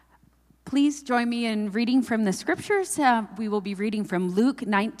Please join me in reading from the scriptures. We will be reading from Luke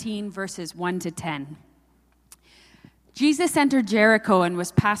 19, verses 1 to 10. Jesus entered Jericho and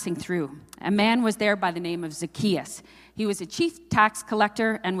was passing through. A man was there by the name of Zacchaeus. He was a chief tax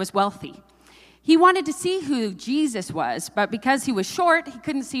collector and was wealthy. He wanted to see who Jesus was, but because he was short, he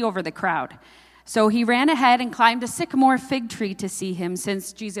couldn't see over the crowd. So he ran ahead and climbed a sycamore fig tree to see him,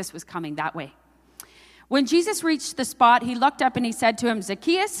 since Jesus was coming that way. When Jesus reached the spot, he looked up and he said to him,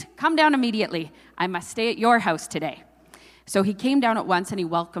 "Zacchaeus, come down immediately. I must stay at your house today." So he came down at once and he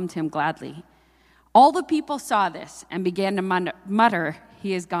welcomed him gladly. All the people saw this and began to mutter,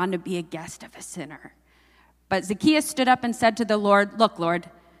 "He has gone to be a guest of a sinner." But Zacchaeus stood up and said to the Lord, "Look, Lord,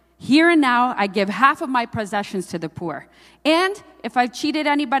 here and now I give half of my possessions to the poor. And if I've cheated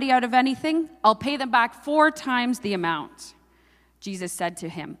anybody out of anything, I'll pay them back 4 times the amount." Jesus said to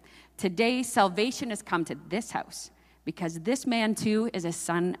him, "Today salvation has come to this house, because this man too is a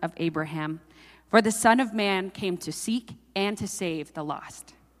son of Abraham. For the Son of Man came to seek and to save the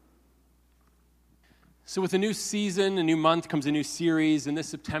lost." So with a new season, a new month comes a new series. And this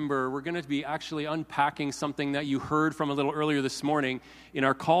September, we're going to be actually unpacking something that you heard from a little earlier this morning. In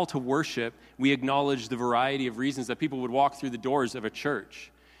our call to worship, we acknowledge the variety of reasons that people would walk through the doors of a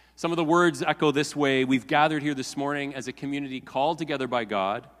church. Some of the words echo this way: we've gathered here this morning as a community called together by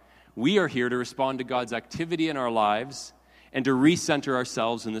God. We are here to respond to God's activity in our lives and to recenter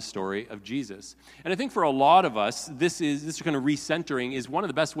ourselves in the story of Jesus. And I think for a lot of us, this kind of recentering is one of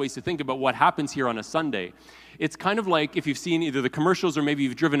the best ways to think about what happens here on a Sunday. It's kind of like if you've seen either the commercials or maybe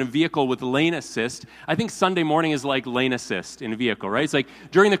you've driven a vehicle with lane assist. I think Sunday morning is like lane assist in a vehicle, right? It's like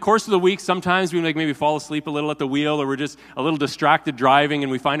during the course of the week, sometimes we maybe fall asleep a little at the wheel, or we're just a little distracted driving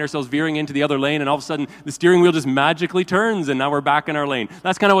and we find ourselves veering into the other lane, and all of a sudden the steering wheel just magically turns and now we're back in our lane.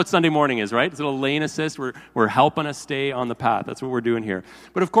 That's kind of what Sunday morning is, right? It's a little lane assist. We're helping us stay on the path. That's what we're doing here.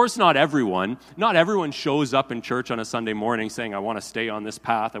 But of course, not everyone shows up in church on a Sunday morning saying, "I want to stay on this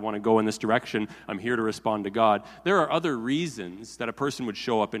path. I want to go in this direction. I'm here to respond to God." There are other reasons that a person would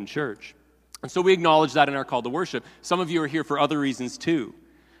show up in church. And so we acknowledge that in our call to worship. Some of you are here for other reasons too.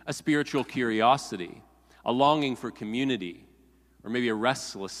 A spiritual curiosity, a longing for community, or maybe a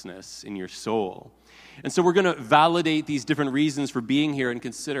restlessness in your soul. And so we're going to validate these different reasons for being here and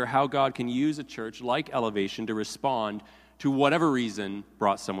consider how God can use a church like Elevation to respond to whatever reason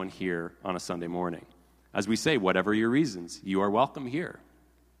brought someone here on a Sunday morning. As we say, whatever your reasons, you are welcome here.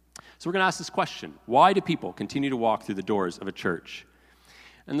 So we're going to ask this question: why do people continue to walk through the doors of a church?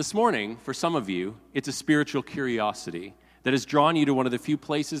 And this morning, for some of you, it's a spiritual curiosity that has drawn you to one of the few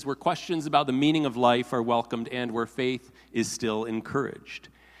places where questions about the meaning of life are welcomed and where faith is still encouraged.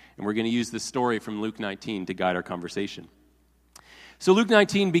 And we're going to use this story from Luke 19 to guide our conversation. So Luke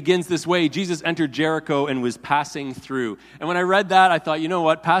 19 begins this way: Jesus entered Jericho and was passing through. And when I read that, I thought, you know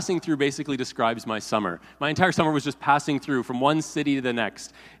what? Passing through basically describes my summer. My entire summer was just passing through from one city to the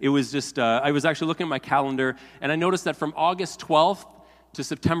next. It was just, I was actually looking at my calendar, and I noticed that from August 12th to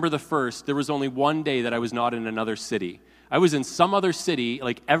September the 1st, there was only one day that I was not in another city. I was in some other city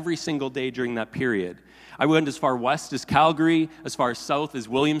like every single day during that period. I went as far west as Calgary, as far south as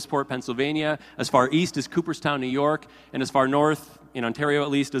Williamsport, Pennsylvania, as far east as Cooperstown, New York, and as far north, in Ontario at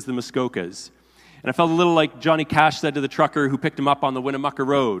least, as the Muskokas. And I felt a little like Johnny Cash said to the trucker who picked him up on the Winnemucca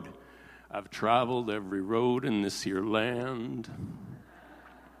Road: "I've traveled every road in this here land."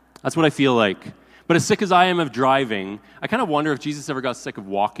 That's what I feel like. But as sick as I am of driving, I kind of wonder if Jesus ever got sick of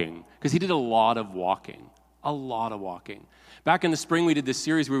walking, because he did a lot of walking. A lot of walking. Back in the spring, we did this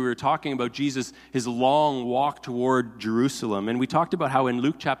series where we were talking about Jesus, his long walk toward Jerusalem. And we talked about how in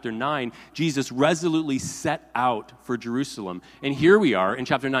Luke chapter 9, Jesus resolutely set out for Jerusalem. And here we are in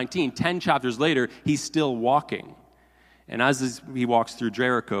chapter 19, 10 chapters later, he's still walking. And as he walks through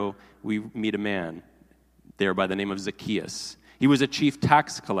Jericho, we meet a man there by the name of Zacchaeus. He was a chief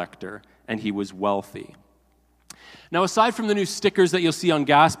tax collector, and he was wealthy. Now, aside from the new stickers that you'll see on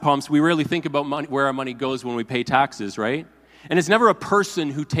gas pumps, we rarely think about money, where our money goes when we pay taxes, right? And it's never a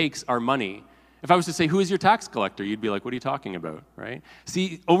person who takes our money. If I was to say, "Who is your tax collector?" you'd be like, "What are you talking about?" Right?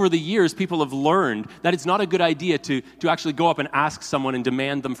 See, over the years, people have learned that it's not a good idea to actually go up and ask someone and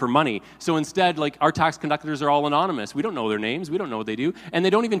demand them for money. So instead, like, our tax collectors are all anonymous. We don't know their names. We don't know what they do. And they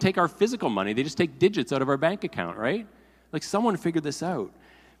don't even take our physical money. They just take digits out of our bank account, right? Like, someone figured this out.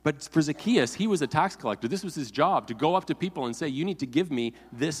 But for Zacchaeus, he was a tax collector. This was his job, to go up to people and say, "You need to give me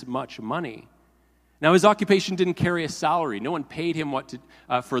this much money." Now, his occupation didn't carry a salary. No one paid him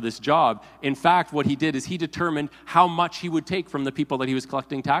for this job. In fact, what he did is he determined how much he would take from the people that he was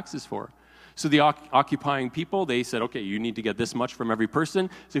collecting taxes for. So the occupying people, they said, "Okay, you need to get this much from every person."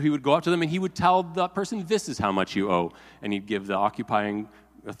 So he would go up to them and he would tell the person, "This is how much you owe." And he'd give the occupying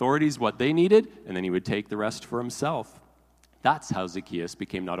authorities what they needed, and then he would take the rest for himself. That's how Zacchaeus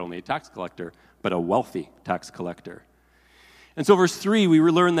became not only a tax collector, but a wealthy tax collector. And so verse 3, we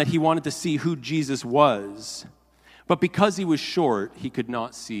learn that he wanted to see who Jesus was. But because he was short, he could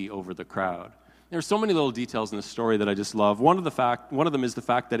not see over the crowd. There are so many little details in the story that I just love. One of them is the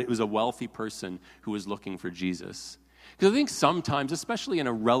fact that it was a wealthy person who was looking for Jesus. Because I think sometimes, especially in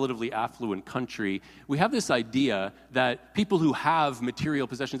a relatively affluent country, we have this idea that people who have material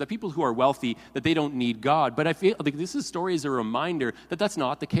possessions, that people who are wealthy, that they don't need God. But I feel like this story is a reminder that that's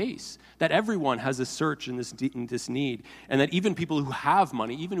not the case. That everyone has a search in this need. And that even people who have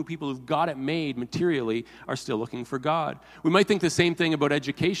money, even people who've got it made materially, are still looking for God. We might think the same thing about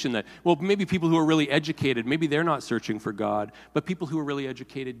education, that, well, maybe people who are really educated, maybe they're not searching for God. But people who are really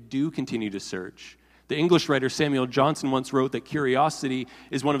educated do continue to search. The English writer Samuel Johnson once wrote that curiosity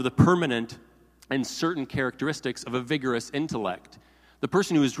is one of the permanent and certain characteristics of a vigorous intellect. The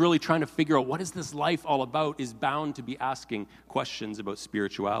person who is really trying to figure out what is this life all about is bound to be asking questions about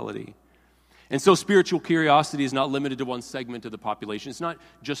spirituality. And so spiritual curiosity is not limited to one segment of the population. It's not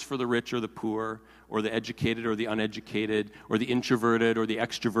just for the rich or the poor, or the educated or the uneducated, or the introverted or the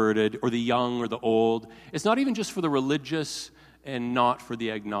extroverted, or the young or the old. It's not even just for the religious and not for the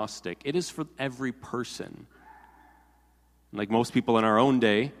agnostic. It is for every person. Like most people in our own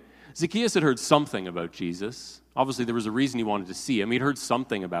day, Zacchaeus had heard something about Jesus. Obviously, there was a reason he wanted to see him. He'd heard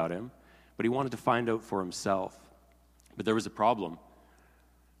something about him, but he wanted to find out for himself. But there was a problem.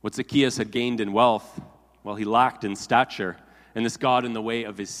 What Zacchaeus had gained in wealth, well, he lacked in stature, and this got in the way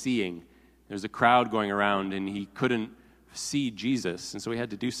of his seeing. There's a crowd going around, and he couldn't see Jesus, and so he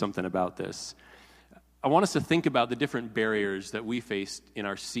had to do something about this. I want us to think about the different barriers that we face in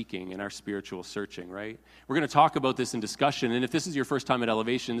our seeking, in our spiritual searching, right? We're going to talk about this in discussion, and if this is your first time at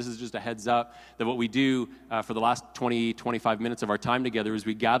Elevation, this is just a heads up that what we do for the last 20, 25 minutes of our time together is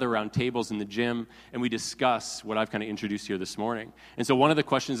we gather around tables in the gym and we discuss what I've kind of introduced here this morning. And so one of the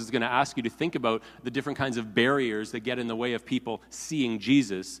questions is going to ask you to think about the different kinds of barriers that get in the way of people seeing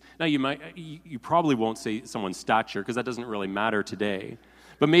Jesus. Now, you probably won't say someone's stature because that doesn't really matter today,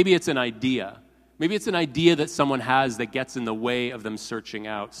 but maybe it's an idea. Maybe it's an idea that someone has that gets in the way of them searching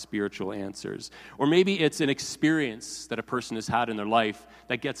out spiritual answers. Or maybe it's an experience that a person has had in their life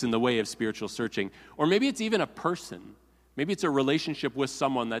that gets in the way of spiritual searching. Or maybe it's even a person. Maybe it's a relationship with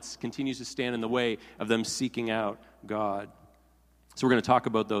someone that continues to stand in the way of them seeking out God. So we're going to talk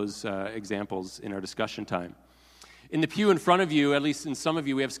about those examples in our discussion time. In the pew in front of you, at least in some of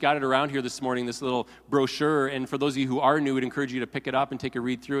you, we have scattered around here this morning this little brochure, and for those of you who are new, we'd encourage you to pick it up and take a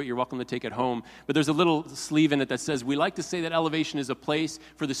read through it. You're welcome to take it home. But there's a little sleeve in it that says, we like to say that Elevation is a place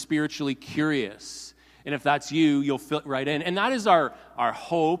for the spiritually curious. And if that's you, you'll fit right in. And that is our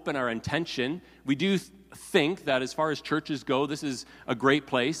hope and our intention. We do think that as far as churches go, this is a great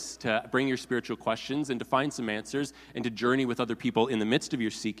place to bring your spiritual questions and to find some answers and to journey with other people in the midst of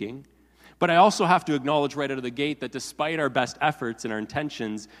your seeking. But I also have to acknowledge right out of the gate that despite our best efforts and our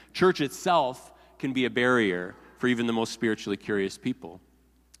intentions, church itself can be a barrier for even the most spiritually curious people.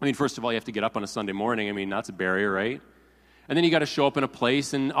 I mean, first of all, you have to get up on a Sunday morning. I mean, that's a barrier, right? And then you got to show up in a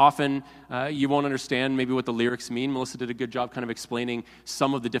place, and often you won't understand maybe what the lyrics mean. Melissa did a good job kind of explaining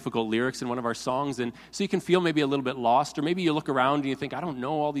some of the difficult lyrics in one of our songs, and so you can feel maybe a little bit lost, or maybe you look around and you think, I don't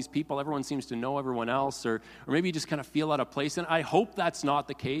know all these people, everyone seems to know everyone else, or maybe you just kind of feel out of place, and I hope that's not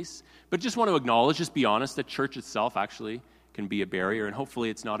the case, but just want to acknowledge, just be honest, that church itself actually can be a barrier, and hopefully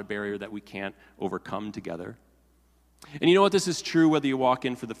it's not a barrier that we can't overcome together. And you know what, this is true whether you walk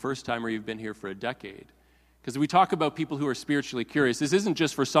in for the first time or you've been here for a decade. Because we talk about people who are spiritually curious. This isn't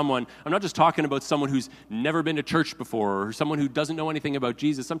just for someone, I'm not just talking about someone who's never been to church before or someone who doesn't know anything about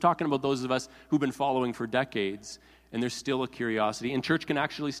Jesus. I'm talking about those of us who've been following for decades, and there's still a curiosity. And church can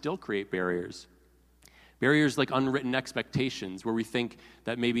actually still create barriers. Barriers like unwritten expectations, where we think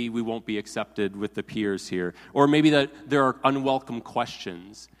that maybe we won't be accepted with the peers here. Or maybe that there are unwelcome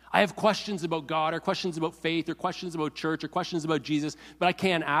questions. I have questions about God, or questions about faith, or questions about church, or questions about Jesus, but I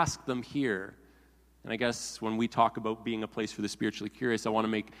can't ask them here. And I guess when we talk about being a place for the spiritually curious, I want to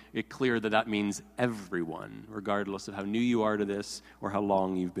make it clear that that means everyone, regardless of how new you are to this or how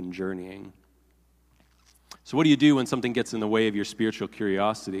long you've been journeying. So what do you do when something gets in the way of your spiritual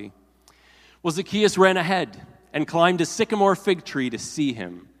curiosity? Well, Zacchaeus ran ahead and climbed a sycamore fig tree to see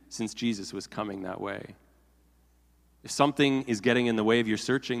him, since Jesus was coming that way. If something is getting in the way of your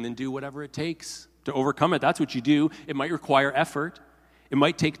searching, then do whatever it takes to overcome it. That's what you do. It might require effort. It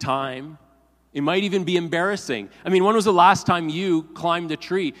might take time. It might even be embarrassing. I mean, when was the last time you climbed a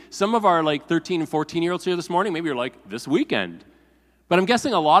tree? Some of our 13 and 14-year-olds here this morning, maybe you're like, this weekend. But I'm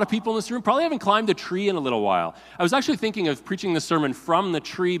guessing a lot of people in this room probably haven't climbed a tree in a little while. I was actually thinking of preaching the sermon from the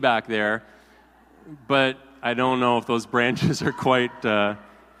tree back there, but I don't know if those branches are quite... it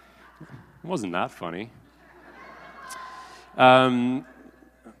wasn't that funny. Gosh,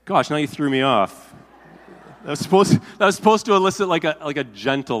 now you threw me off. That was supposed to elicit like a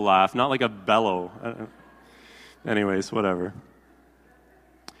gentle laugh, not like a bellow. Anyways, whatever.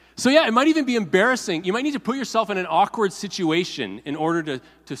 So yeah, it might even be embarrassing. You might need to put yourself in an awkward situation in order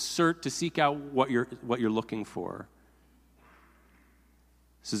to seek out what you're looking for.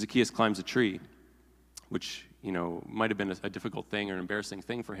 So Zacchaeus climbs a tree, which, might have been a difficult thing or an embarrassing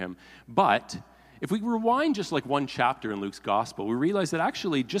thing for him. But if we rewind just like one chapter in Luke's gospel, we realize that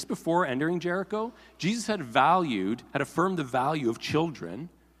actually just before entering Jericho, Jesus had affirmed the value of children.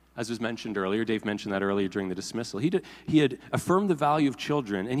 As was mentioned earlier, Dave mentioned that earlier during the dismissal. He had affirmed the value of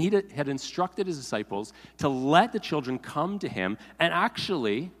children, and he had instructed his disciples to let the children come to him and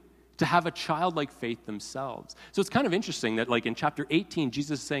actually to have a childlike faith themselves. So it's kind of interesting that like in chapter 18,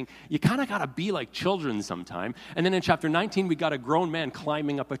 Jesus is saying, you kind of got to be like children sometime. And then in chapter 19, we got a grown man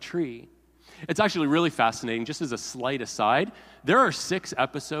climbing up a tree. It's actually really fascinating. Just as a slight aside, there are 6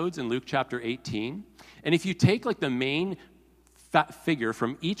 episodes in Luke chapter 18. And if you take like the main figure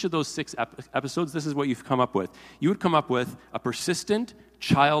from each of those 6 episodes, this is what you've come up with. You would come up with a persistent,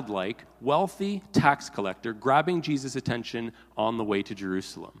 childlike, wealthy tax collector grabbing Jesus' attention on the way to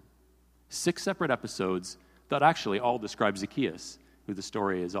Jerusalem. 6 separate episodes that actually all describe Zacchaeus, who the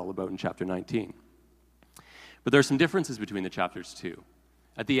story is all about in chapter 19. But there are some differences between the chapters too.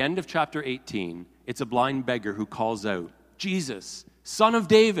 At the end of chapter 18, it's a blind beggar who calls out, "Jesus, Son of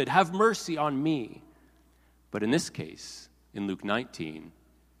David, have mercy on me." But in this case, in Luke 19,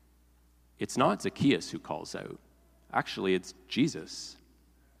 it's not Zacchaeus who calls out. Actually, it's Jesus.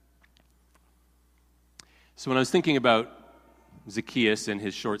 So when I was thinking about Zacchaeus and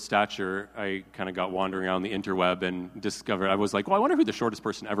his short stature, I kind of got wandering around the interweb and discovered, I was like, well, I wonder who the shortest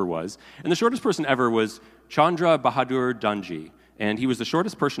person ever was. And the shortest person ever was Chandra Bahadur Danji. And he was the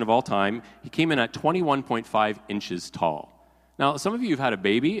shortest person of all time. He came in at 21.5 inches tall. Now, some of you who've had a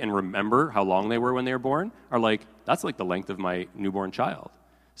baby and remember how long they were when they were born are like, that's like the length of my newborn child.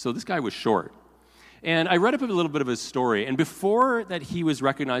 So this guy was short. And I read up a little bit of his story. And before that he was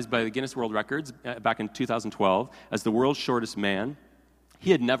recognized by the Guinness World Records back in 2012 as the world's shortest man,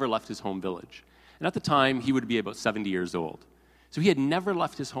 he had never left his home village. And at the time, he would be about 70 years old. So he had never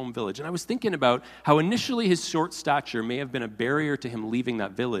left his home village. And I was thinking about how initially his short stature may have been a barrier to him leaving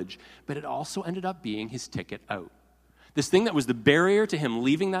that village, but it also ended up being his ticket out. This thing that was the barrier to him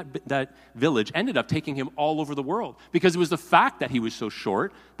leaving that village ended up taking him all over the world because it was the fact that he was so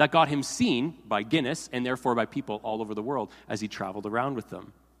short that got him seen by Guinness and therefore by people all over the world as he traveled around with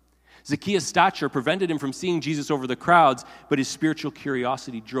them. Zacchaeus' stature prevented him from seeing Jesus over the crowds, but his spiritual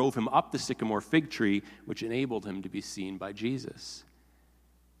curiosity drove him up the sycamore fig tree, which enabled him to be seen by Jesus.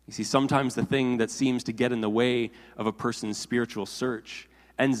 You see, sometimes the thing that seems to get in the way of a person's spiritual search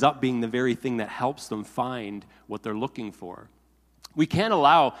ends up being the very thing that helps them find what they're looking for. We can't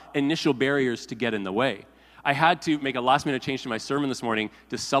allow initial barriers to get in the way. I had to make a last-minute change to my sermon this morning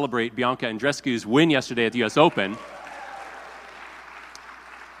to celebrate Bianca Andreescu's win yesterday at the U.S. Open.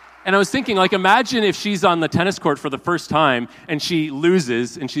 And I was thinking, like, imagine if she's on the tennis court for the first time and she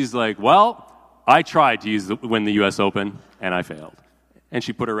loses and she's like, well, I tried to win the U.S. Open and I failed. And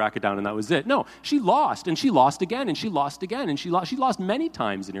she put her racket down and that was it. No, she lost and she lost again and she lost again and she lost many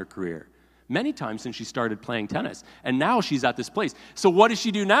times in her career. Many times since she started playing tennis. And now she's at this place. So what does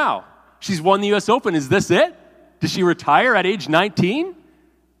she do now? She's won the U.S. Open. Is this it? Does she retire at age 19?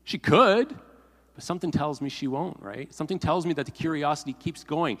 She could, but something tells me she won't, right? Something tells me that the curiosity keeps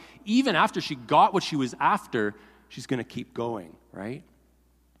going. Even after she got what she was after, she's going to keep going, right?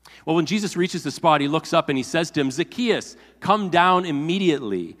 Well, when Jesus reaches the spot, he looks up and he says to him, Zacchaeus, come down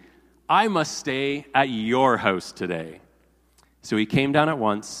immediately. I must stay at your house today. So he came down at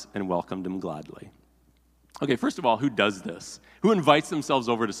once and welcomed him gladly. Okay, first of all, who does this? Who invites themselves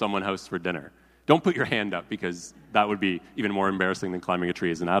over to someone's house for dinner? Don't put your hand up because that would be even more embarrassing than climbing a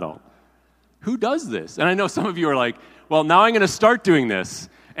tree as an adult. Who does this? And I know some of you are like, well, now I'm going to start doing this.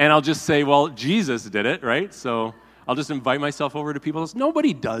 And I'll just say, well, Jesus did it, right? So I'll just invite myself over to people.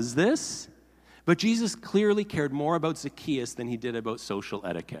 Nobody does this. But Jesus clearly cared more about Zacchaeus than he did about social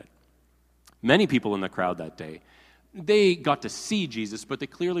etiquette. Many people in the crowd that day, they got to see Jesus, but they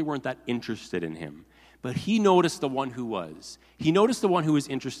clearly weren't that interested in him. But he noticed the one who was. He noticed the one who was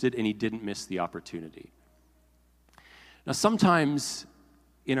interested, and he didn't miss the opportunity. Now, sometimes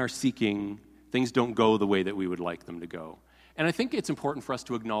in our seeking, things don't go the way that we would like them to go. And I think it's important for us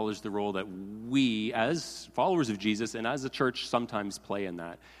to acknowledge the role that we, as followers of Jesus and as a church, sometimes play in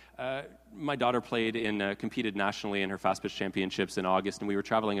that. My daughter competed nationally in her fast pitch championships in August, and we were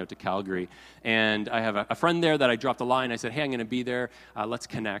traveling out to Calgary. And I have a friend there that I dropped a line. I said, hey, I'm going to be there. Let's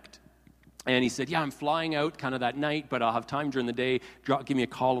connect. And he said, yeah, I'm flying out kind of that night, but I'll have time during the day. Give me a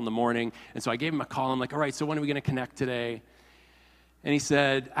call in the morning. And so I gave him a call. I'm like, all right, so when are we going to connect today? And he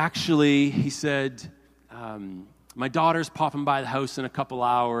said, my daughter's popping by the house in a couple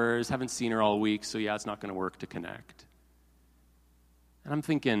hours. Haven't seen her all week, so yeah, it's not going to work to connect. And I'm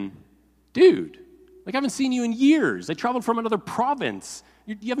thinking, dude, like I haven't seen you in years. I traveled from another province.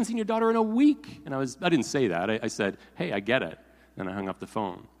 You haven't seen your daughter in a week. And I didn't say that. I said, hey, I get it. And I hung up the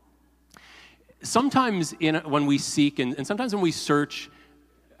phone. Sometimes when we seek and sometimes when we search,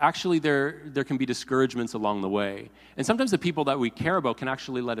 actually there can be discouragements along the way. And sometimes the people that we care about can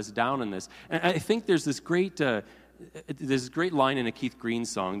actually let us down in this. And I think there's this great line in a Keith Green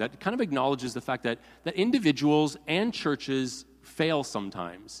song that kind of acknowledges the fact that individuals and churches fail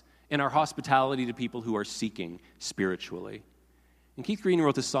sometimes in our hospitality to people who are seeking spiritually. And Keith Green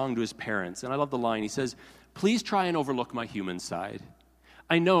wrote this song to his parents, and I love the line. He says, please try and overlook my human side.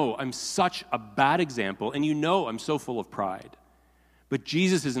 I know I'm such a bad example, and you know I'm so full of pride. But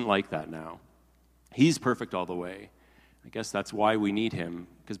Jesus isn't like that now. He's perfect all the way. I guess that's why we need him,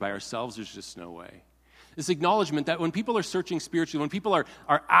 because by ourselves there's just no way. This acknowledgement that when people are searching spiritually, when people are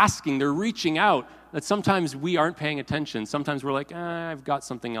asking, they're reaching out, that sometimes we aren't paying attention. Sometimes we're like, I've got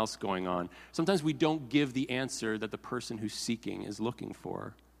something else going on. Sometimes we don't give the answer that the person who's seeking is looking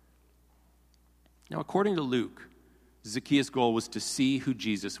for. Now, according to Luke, Zacchaeus' goal was to see who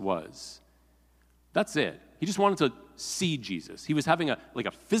Jesus was. That's it. He just wanted to see Jesus. He was having a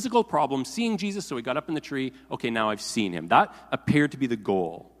physical problem seeing Jesus, so he got up in the tree. Okay, now I've seen him. That appeared to be the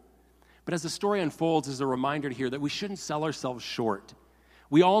goal. But as the story unfolds, there's a reminder here that we shouldn't sell ourselves short.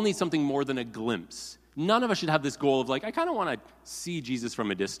 We all need something more than a glimpse. None of us should have this goal of I kind of want to see Jesus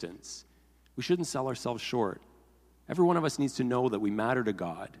from a distance. We shouldn't sell ourselves short. Every one of us needs to know that we matter to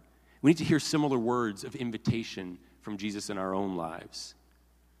God. We need to hear similar words of invitation from Jesus in our own lives.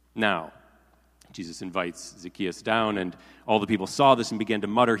 Now, Jesus invites Zacchaeus down, and all the people saw this and began to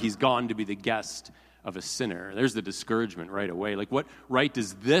mutter, he's gone to be the guest of a sinner. There's the discouragement right away. What right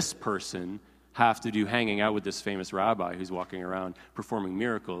does this person have to do hanging out with this famous rabbi who's walking around performing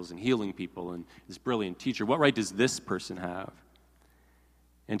miracles and healing people and this brilliant teacher? What right does this person have?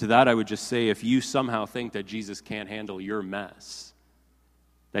 And to that I would just say, if you somehow think that Jesus can't handle your mess,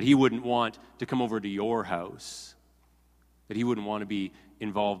 that he wouldn't want to come over to your house, that he wouldn't want to be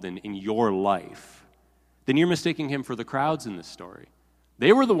involved in your life, then you're mistaking him for the crowds in this story.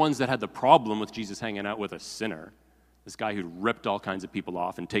 They were the ones that had the problem with Jesus hanging out with a sinner, this guy who'd ripped all kinds of people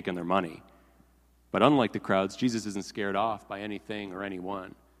off and taken their money. But unlike the crowds, Jesus isn't scared off by anything or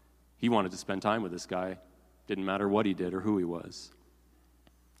anyone. He wanted to spend time with this guy. Didn't matter what he did or who he was.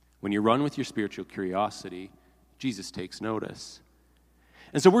 When you run with your spiritual curiosity, Jesus takes notice.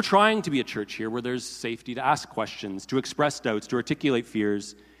 And so we're trying to be a church here where there's safety to ask questions, to express doubts, to articulate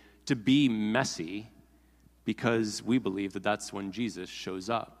fears, to be messy, because we believe that that's when Jesus shows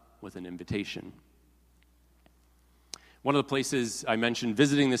up with an invitation. One of the places I mentioned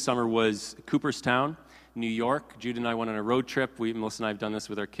visiting this summer was Cooperstown, New York. Jude and I went on a road trip. Melissa and I have done this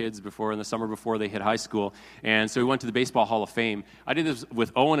with our kids before in the summer before they hit high school. And so we went to the Baseball Hall of Fame. I did this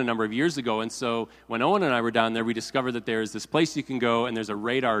with Owen a number of years ago. And so when Owen and I were down there, we discovered that there's this place you can go and there's a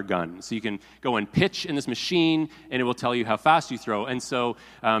radar gun. So you can go and pitch in this machine and it will tell you how fast you throw. And so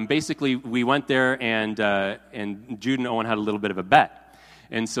basically we went there and Jude and Owen had a little bit of a bet.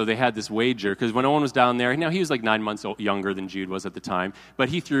 And so they had this wager, because when Owen was down there, now he was 9 months younger than Jude was at the time, but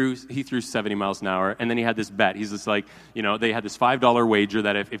he threw 70 miles an hour, and then he had this bet. He's just they had this $5 wager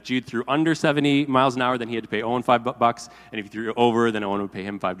that if Jude threw under 70 miles an hour, then he had to pay Owen $5, and if he threw over, then Owen would pay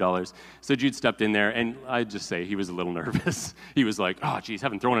him $5. So Jude stepped in there, and I'd just say he was a little nervous. He was like, oh, geez,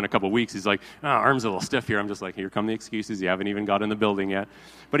 haven't thrown in a couple of weeks. He's like, arm's a little stiff here. I'm just like, here come the excuses. You haven't even got in the building yet.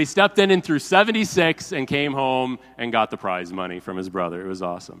 But he stepped in and threw 76 and came home and got the prize money from his brother. It was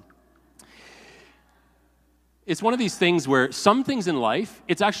awesome. It's one of these things where some things in life,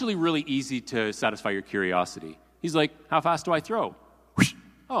 it's actually really easy to satisfy your curiosity. He's like, how fast do I throw? Whoosh.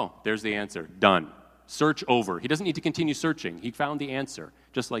 Oh, there's the answer. Done. Search over. He doesn't need to continue searching. He found the answer,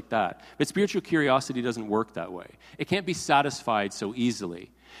 just like that. But spiritual curiosity doesn't work that way. It can't be satisfied so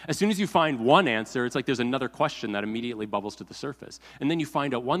easily. As soon as you find one answer, it's like there's another question that immediately bubbles to the surface. And then you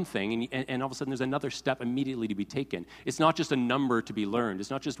find out one thing, and all of a sudden there's another step immediately to be taken. It's not just a number to be learned. It's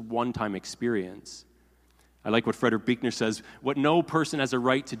not just one-time experience. I like what Frederick Buechner says, what no person has a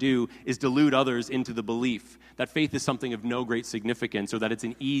right to do is delude others into the belief that faith is something of no great significance or that it's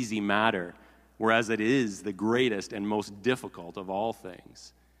an easy matter, whereas it is the greatest and most difficult of all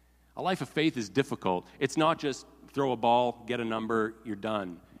things. A life of faith is difficult. It's not just throw a ball, get a number, you're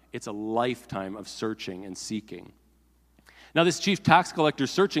done. It's a lifetime of searching and seeking. Now, this chief tax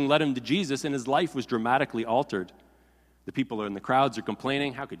collector's searching led him to Jesus, and his life was dramatically altered. The people in the crowds are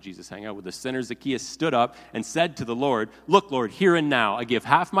complaining, how could Jesus hang out with the sinners? Zacchaeus stood up and said to the Lord, look, Lord, here and now, I give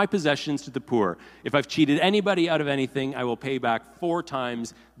half my possessions to the poor. If I've cheated anybody out of anything, I will pay back 4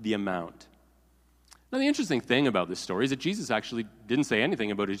 times the amount. Now, the interesting thing about this story is that Jesus actually didn't say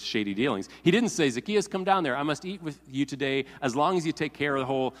anything about his shady dealings. He didn't say, Zacchaeus, come down there. I must eat with you today as long as you take care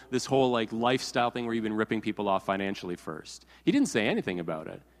of this whole lifestyle thing where you've been ripping people off financially first. He didn't say anything about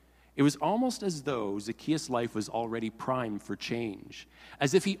it. It was almost as though Zacchaeus' life was already primed for change,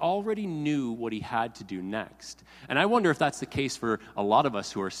 as if he already knew what he had to do next. And I wonder if that's the case for a lot of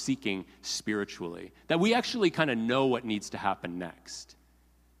us who are seeking spiritually, that we actually kind of know what needs to happen next.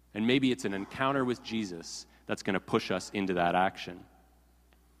 And maybe it's an encounter with Jesus that's going to push us into that action.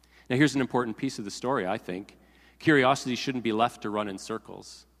 Now, here's an important piece of the story, I think. Curiosity shouldn't be left to run in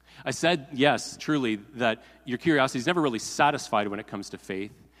circles. I said, yes, truly, that your curiosity is never really satisfied when it comes to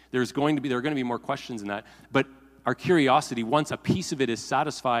faith. There are going to be more questions in that. But our curiosity, once a piece of it is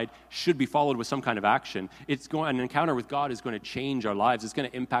satisfied, should be followed with some kind of action. An encounter with God is going to change our lives. It's going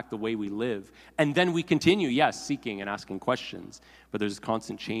to impact the way we live. And then we continue, yes, seeking and asking questions. But there's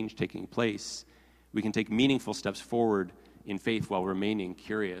constant change taking place. We can take meaningful steps forward in faith while remaining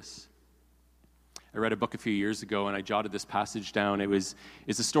curious. I read a book a few years ago, and I jotted this passage down. It's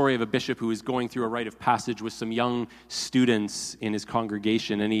a story of a bishop who was going through a rite of passage with some young students in his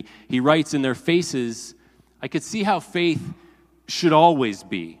congregation. And he writes, in their faces, I could see how faith should always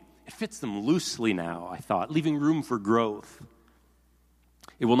be. It fits them loosely now, I thought, leaving room for growth.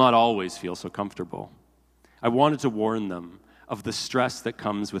 It will not always feel so comfortable. I wanted to warn them of the stress that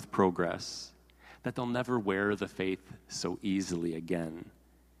comes with progress, that they'll never wear the faith so easily again.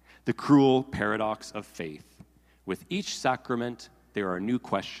 The cruel paradox of faith. With each sacrament, there are new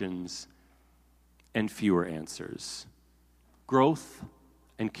questions and fewer answers. Growth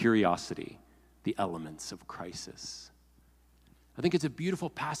and curiosity, the elements of crisis. I think it's a beautiful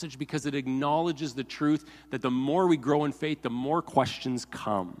passage because it acknowledges the truth that the more we grow in faith, the more questions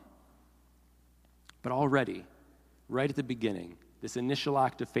come. But already, right at the beginning, this initial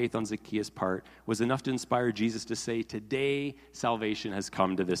act of faith on Zacchaeus' part was enough to inspire Jesus to say, today salvation has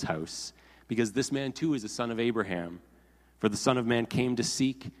come to this house, because this man too is a son of Abraham. For the Son of Man came to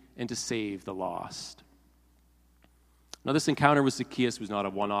seek and to save the lost. Now, this encounter with Zacchaeus was not a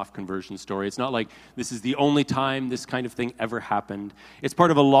one-off conversion story. It's not like this is the only time this kind of thing ever happened. It's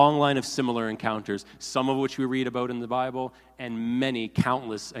part of a long line of similar encounters, some of which we read about in the Bible, and many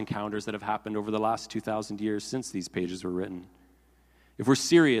countless encounters that have happened over the last 2,000 years since these pages were written. If we're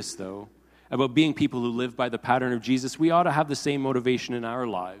serious, though, about being people who live by the pattern of Jesus, we ought to have the same motivation in our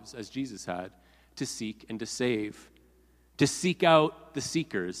lives as Jesus had, to seek and to save, to seek out the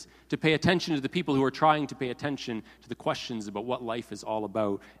seekers, to pay attention to the people who are trying to pay attention to the questions about what life is all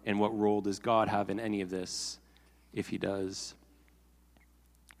about and what role does God have in any of this, if he does.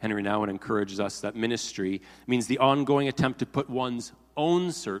 Henry Nouwen encourages us that ministry means the ongoing attempt to put one's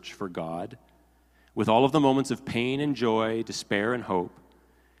own search for God, with all of the moments of pain and joy, despair and hope,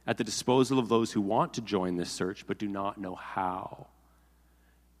 at the disposal of those who want to join this search but do not know how.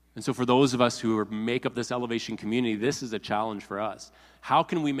 And so for those of us who make up this Elevation community, this is a challenge for us. How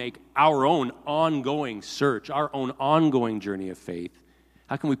can we make our own ongoing search, our own ongoing journey of faith,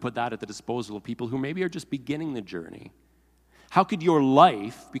 how can we put that at the disposal of people who maybe are just beginning the journey? How could your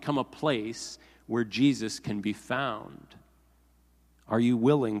life become a place where Jesus can be found? Are you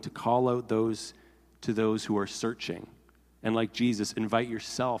willing to call out to those who are searching, and like Jesus, invite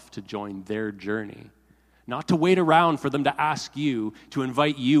yourself to join their journey? Not to wait around for them to ask you, to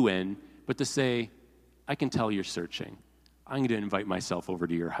invite you in, but to say, I can tell you're searching. I'm going to invite myself over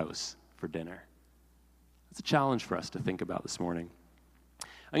to your house for dinner. That's a challenge for us to think about this morning.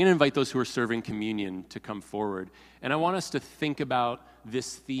 I'm going to invite those who are serving communion to come forward, and I want us to think about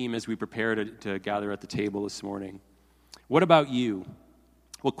this theme as we prepare to gather at the table this morning. What about you?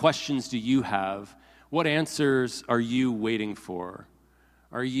 What questions do you have? What answers are you waiting for?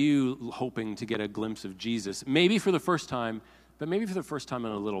 Are you hoping to get a glimpse of Jesus? Maybe for the first time, but maybe for the first time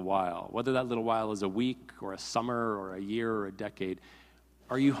in a little while. Whether that little while is a week or a summer or a year or a decade.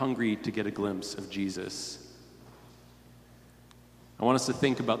 Are you hungry to get a glimpse of Jesus? I want us to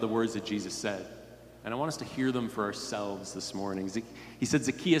think about the words that Jesus said. And I want us to hear them for ourselves this morning. He said,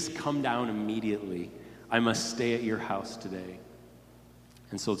 Zacchaeus, come down immediately. I must stay at your house today.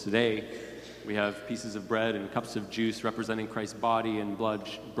 And so today, we have pieces of bread and cups of juice representing Christ's body and blood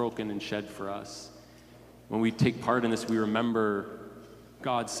broken and shed for us. When we take part in this, we remember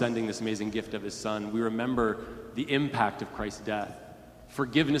God sending this amazing gift of his Son. We remember the impact of Christ's death.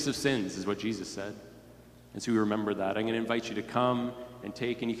 Forgiveness of sins is what Jesus said. And so we remember that. I'm going to invite you to come and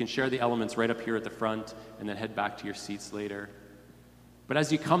take, and you can share the elements right up here at the front and then head back to your seats later. But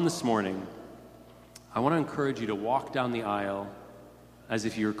as you come this morning, I want to encourage you to walk down the aisle as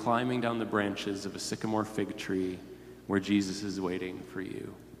if you're climbing down the branches of a sycamore fig tree where Jesus is waiting for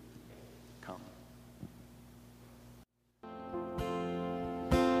you. Come.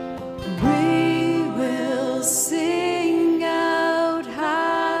 We will sing out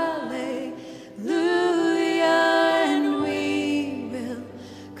hallelujah, and we will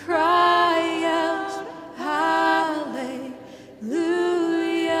cry out hallelujah.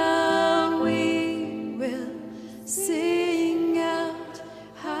 We will sing out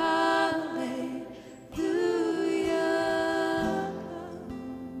hallelujah.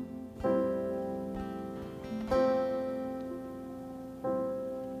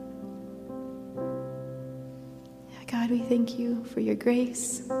 God, we thank you for your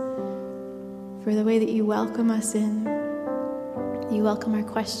grace, for the way that you welcome us in. You welcome our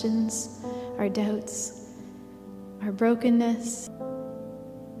questions, our doubts, our brokenness.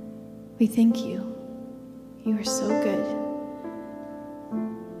 We thank you. You are so good.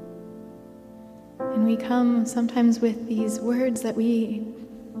 And we come sometimes with these words that we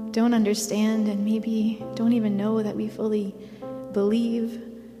don't understand and maybe don't even know that we fully believe,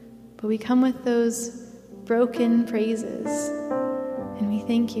 but we come with those broken praises, and we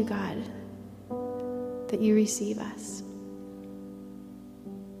thank you, God, that you receive us.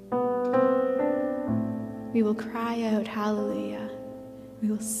 We will cry out hallelujah. We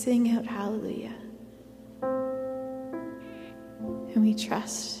will sing out hallelujah. And we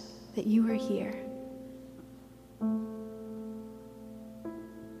trust that you are here.